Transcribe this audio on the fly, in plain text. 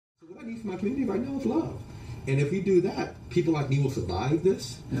I need for my community right now is love. And if we do that, people like me will survive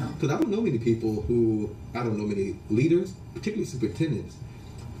this. Because I don't know many people I don't know many leaders, particularly superintendents,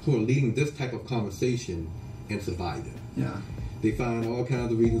 who are leading this type of conversation and survive it. Yeah. They find all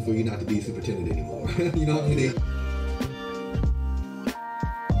kinds of reasons for you not to be superintendent anymore. You know what I mean?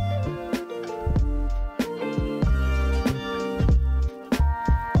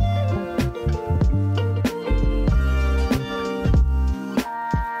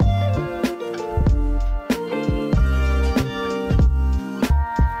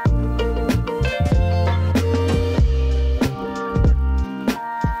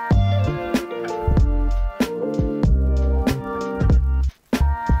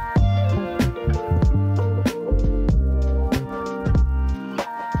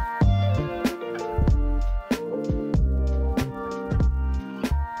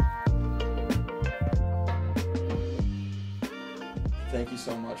 Thank you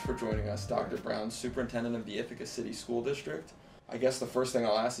so much for joining us, Dr. Brown, Superintendent of the Ithaca City School District. I guess the first thing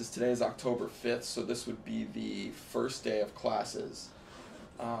I'll ask is today is October 5th, so this would be the first day of classes.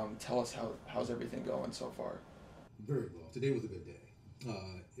 Tell us how's everything going so far? Very well. Today was a good day.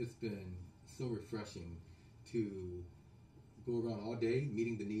 It's been so refreshing to go around all day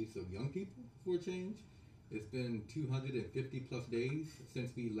meeting the needs of young people for a change. It's been 250 plus days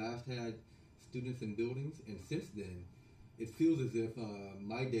since we last had students in buildings, and since then, it feels as if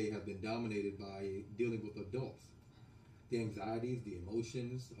my day has been dominated by dealing with adults. The anxieties, the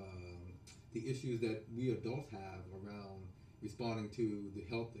emotions, the issues that we adults have around responding to the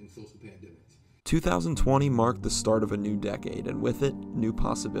health and social pandemics. 2020 marked the start of a new decade, and with it, new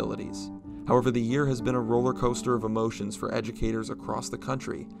possibilities. However, the year has been a roller coaster of emotions for educators across the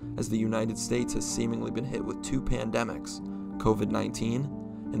country, as the United States has seemingly been hit with two pandemics, COVID-19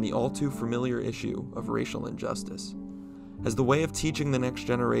 and the all too familiar issue of racial injustice. As the way of teaching the next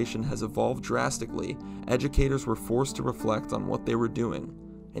generation has evolved drastically, educators were forced to reflect on what they were doing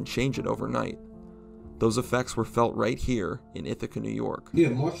and change it overnight. Those effects were felt right here in Ithaca, New York. Yeah,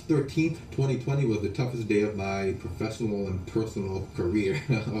 March 13th, 2020 was the toughest day of my professional and personal career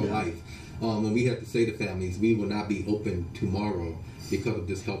or life. When we had to say to families, we will not be open tomorrow because of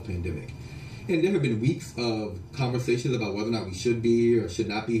this health pandemic. And there have been weeks of conversations about whether or not we should be here or should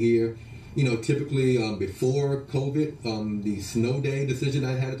not be here. You know, typically before COVID, the snow day decision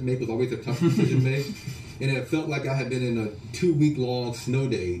I had to make was always a tough decision to make. And it felt like I had been in a 2-week-long snow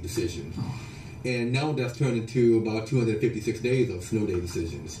day decision. And now that's turned into about 256 days of snow day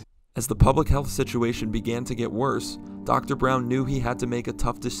decisions. As the public health situation began to get worse, Dr. Brown knew he had to make a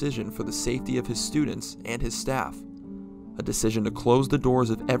tough decision for the safety of his students and his staff. A decision to close the doors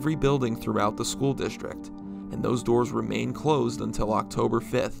of every building throughout the school district. And those doors remain closed until October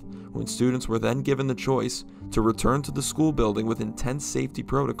 5th, when students were then given the choice to return to the school building with intense safety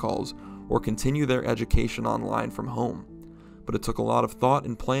protocols or continue their education online from home. But it took a lot of thought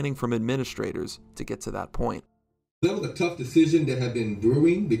and planning from administrators to get to that point. That was a tough decision that had been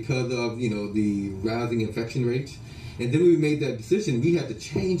brewing because of, the rising infection rates. And then when we made that decision, we had to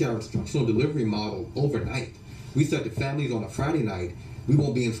change our instructional delivery model overnight. We said to families on a Friday night, we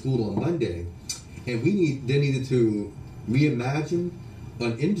won't be in school on Monday. And we needed to reimagine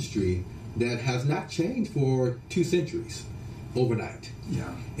an industry that has not changed for 2 centuries overnight.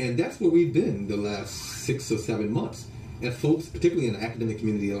 Yeah. And that's where we've been the last 6 or 7 months. And folks, particularly in an academic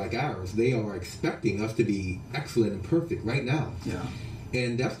community like ours, they are expecting us to be excellent and perfect right now. Yeah.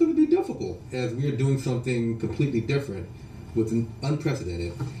 And that's going to be difficult as we're doing something completely different with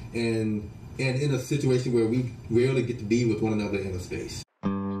unprecedented and in a situation where we rarely get to be with one another in a space.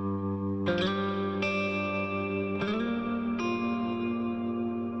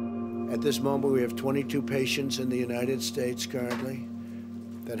 At this moment, we have 22 patients in the United States currently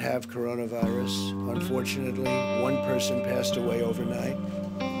that have coronavirus. Unfortunately, one person passed away overnight.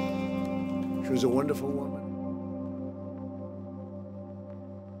 She was a wonderful woman.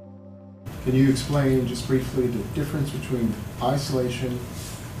 Can you explain just briefly the difference between isolation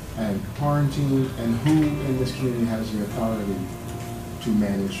and quarantine, and who in this community has the authority to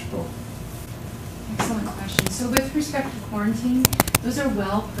manage both? Excellent question. So with respect to quarantine, those are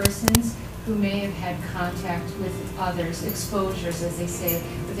well persons who may have had contact with others, exposures, as they say,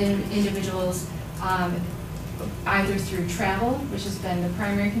 within individuals, either through travel, which has been the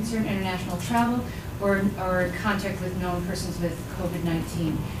primary concern, international travel, or contact with known persons with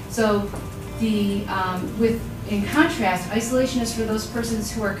COVID-19. So in contrast, isolation is for those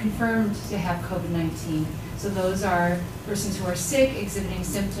persons who are confirmed to have COVID-19. So those are persons who are sick, exhibiting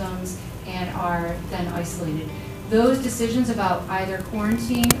symptoms, and are then isolated. Those decisions about either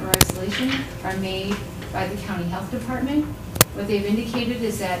quarantine or isolation are made by the county health department, What they've indicated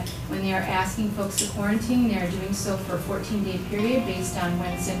is that when they are asking folks to quarantine, they are doing so for a 14-day period based on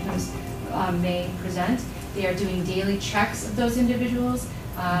when symptoms may present. They are doing daily checks of those individuals,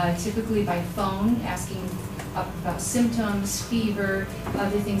 typically by phone, asking about symptoms, fever,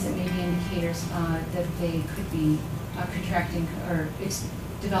 other things that may be indicators that they could be contracting or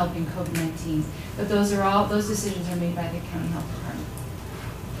developing COVID-19. But those decisions are made by the county health department.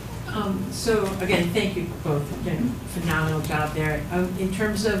 So again, thank you both. Phenomenal job there. In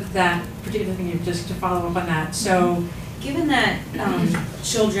terms of that particular thing, just to follow up on that. So, given that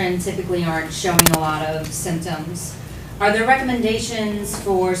children typically aren't showing a lot of symptoms, are there recommendations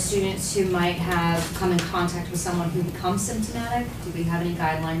for students who might have come in contact with someone who becomes symptomatic? Do we have any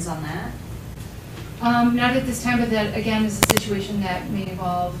guidelines on that? Not at this time, but that again is a situation that may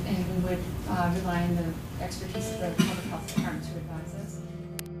evolve, and we would rely on the expertise of the public health department to advise us.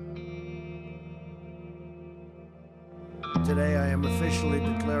 Today I am officially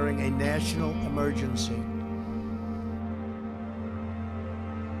declaring a national emergency.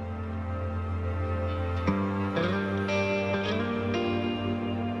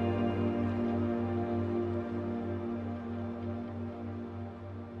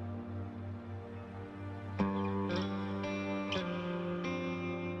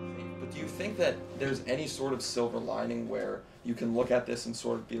 But do you think that there's any sort of silver lining where you can look at this and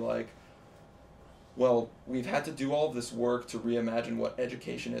sort of be like, well, we've had to do all of this work to reimagine what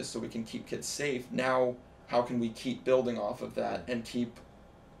education is so we can keep kids safe. Now, how can we keep building off of that and keep,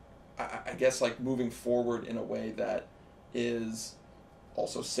 I guess, like moving forward in a way that is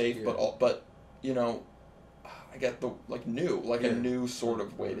also safe, but you know, I get the a new sort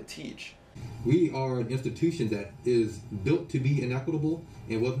of way to teach. We are an institution that is built to be inequitable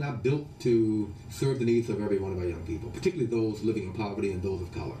and was not built to serve the needs of every one of our young people, particularly those living in poverty and those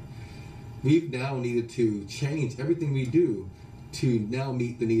of color. We've now needed to change everything we do to now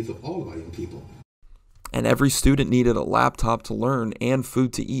meet the needs of all of our young people. And every student needed a laptop to learn and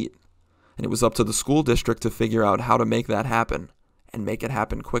food to eat. And it was up to the school district to figure out how to make that happen, and make it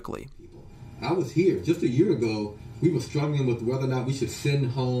happen quickly. I was here just a year ago. We were struggling with whether or not we should send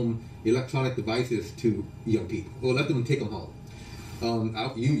home electronic devices to young people, or let them take them home.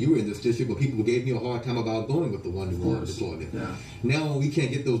 You were in this district, but people gave me a hard time about going with the one-to-one deployment. Yeah. Now we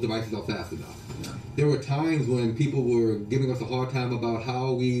can't get those devices out fast enough. Yeah. There were times when people were giving us a hard time about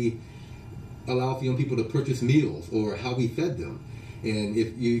how we allow for young people to purchase meals or how we fed them. And if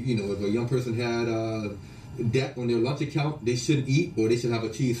if a young person had debt on their lunch account, they shouldn't eat, or they should have a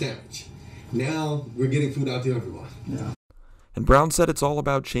cheese sandwich. Now we're getting food out to everyone. Yeah. And Brown said it's all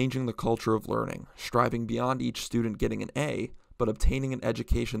about changing the culture of learning, striving beyond each student getting an A, but obtaining an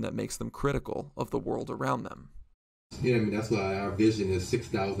education that makes them critical of the world around them. Yeah, I mean, that's why our vision is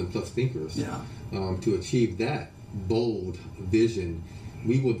 6,000 plus thinkers. Yeah. To achieve that bold vision,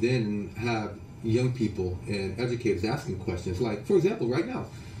 we will then have young people and educators asking questions like, for example, right now,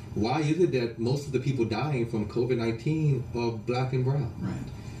 why is it that most of the people dying from COVID-19 are black and brown? Right.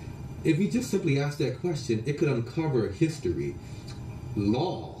 If we just simply ask that question, it could uncover history,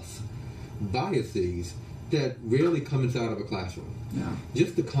 laws, biases that rarely come inside of a classroom. Yeah.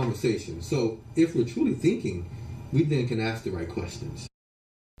 Just the conversation. So if we're truly thinking, we then can ask the right questions.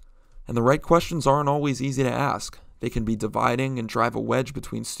 And the right questions aren't always easy to ask. They can be dividing and drive a wedge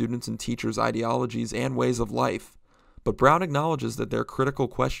between students and teachers' ideologies and ways of life. But Brown acknowledges that there are critical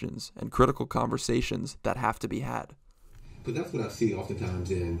questions and critical conversations that have to be had. But that's what I see oftentimes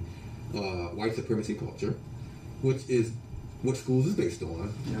in white supremacy culture, which is what schools is based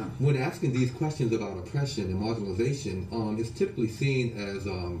on. Yeah. When asking these questions about oppression and marginalization, it's typically seen as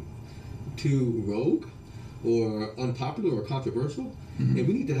too rogue or unpopular or controversial, and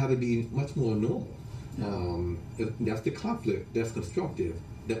we need to have it be much more normal. Yeah. That's the conflict that's constructive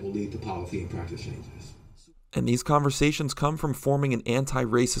that will lead to policy and practice changes. And these conversations come from forming an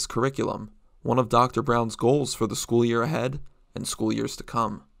anti-racist curriculum, one of Dr. Brown's goals for the school year ahead and school years to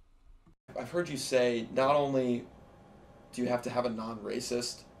come. I've heard you say not only do you have to have a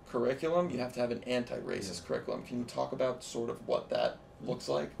non-racist curriculum, you have to have an anti-racist curriculum. Can you talk about sort of what that looks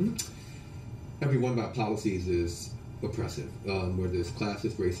like? Every one of our policies is oppressive, whether it's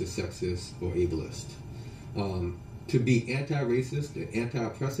classist, racist, sexist, or ableist. To be anti-racist and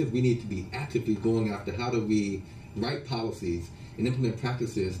anti-oppressive, we need to be actively going after how do we write policies and implement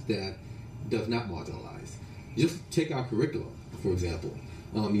practices that does not marginalize. Just take our curriculum, for example.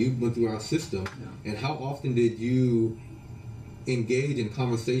 You went through our system, and how often did you engage in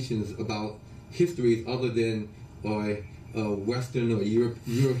conversations about histories other than Western or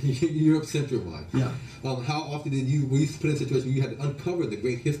Europe-centric one? Yeah. How often did were you put in a situation where you had to uncover the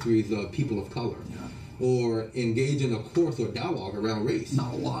great histories of people of color? Yeah. or engage in a course or dialogue around race.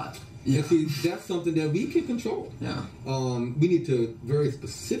 Not a lot. Yeah. And see, that's something that we can control. Yeah. We need to very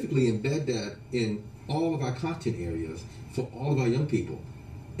specifically embed that in all of our content areas for all of our young people,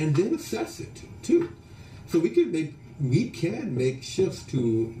 and then assess it too. So we can make shifts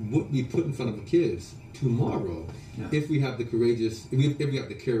to what we put in front of the kids tomorrow, if we have the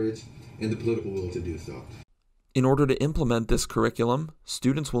courage and the political will to do so. In order to implement this curriculum,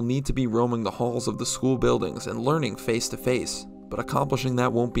 students will need to be roaming the halls of the school buildings and learning face-to-face, but accomplishing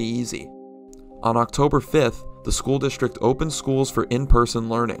that won't be easy. On October 5th, the school district opened schools for in-person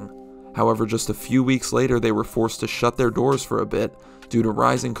learning. However, just a few weeks later, they were forced to shut their doors for a bit due to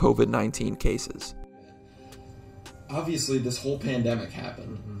rising COVID-19 cases. Obviously, this whole pandemic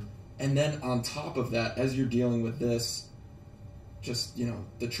happened. And then on top of that, as you're dealing with this, just,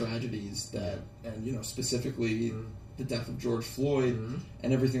 the tragedies that, and, specifically the death of George Floyd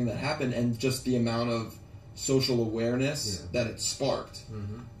and everything that happened, and just the amount of social awareness that it sparked.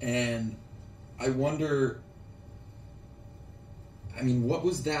 And I wonder, what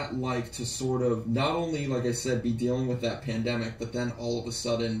was that like to sort of not only, like I said, be dealing with that pandemic, but then all of a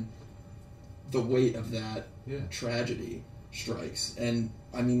sudden the weight of that tragedy strikes? And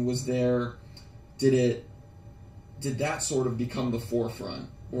did that sort of become the forefront,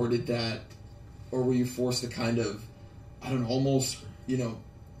 or were you forced to kind of, almost,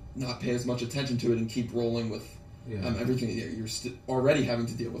 not pay as much attention to it and keep rolling with everything that you're already having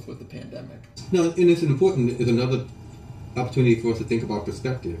to deal with the pandemic? No, and it's another opportunity for us to think about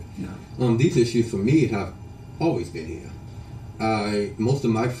perspective. These issues for me have always been here. Most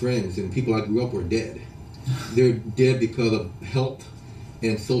of my friends and people I grew up with were dead. They're dead because of health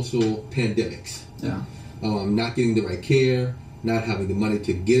and social pandemics. Not getting the right care, not having the money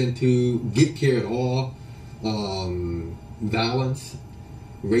to get care at all, violence,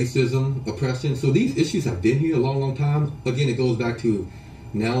 racism, oppression. So these issues have been here a long, long time. Again, it goes back to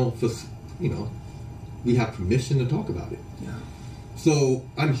now, we have permission to talk about it. So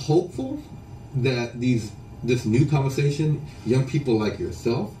I'm hopeful that this new conversation, young people like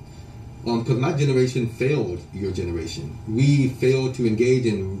yourself, because my generation failed your generation. We failed to engage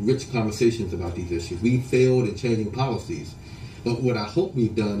in rich conversations about these issues. We failed in changing policies. But what I hope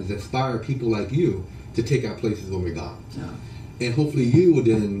we've done is inspire people like you to take our places when we're gone. And hopefully you will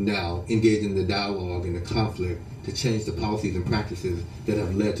then now engage in the dialogue and the conflict to change the policies and practices that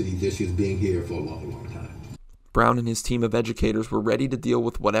have led to these issues being here for a long, long time. Brown and his team of educators were ready to deal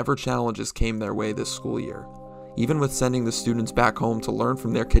with whatever challenges came their way this school year. Even with sending the students back home to learn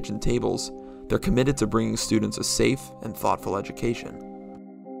from their kitchen tables, they're committed to bringing students a safe and thoughtful education.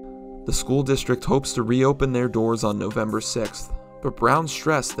 The school district hopes to reopen their doors on November 6th, but Brown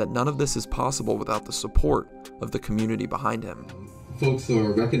stressed that none of this is possible without the support of the community behind him. Folks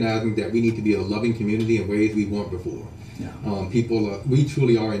are recognizing that we need to be a loving community in ways we weren't before. We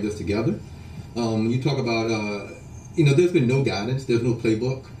truly are in this together. You talk about, there's been no guidance, there's no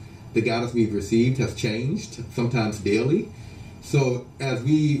playbook. The guidance we've received has changed, sometimes daily. So as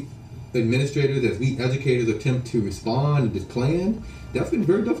we administrators, as we educators attempt to respond and just plan, that's been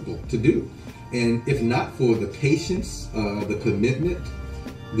very difficult to do. And if not for the patience, the commitment,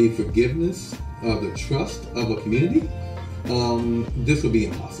 the forgiveness, the trust of a community, this would be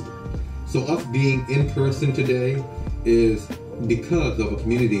impossible. So us being in person today is because of a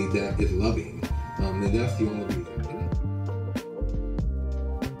community that is loving. And that's the only reason.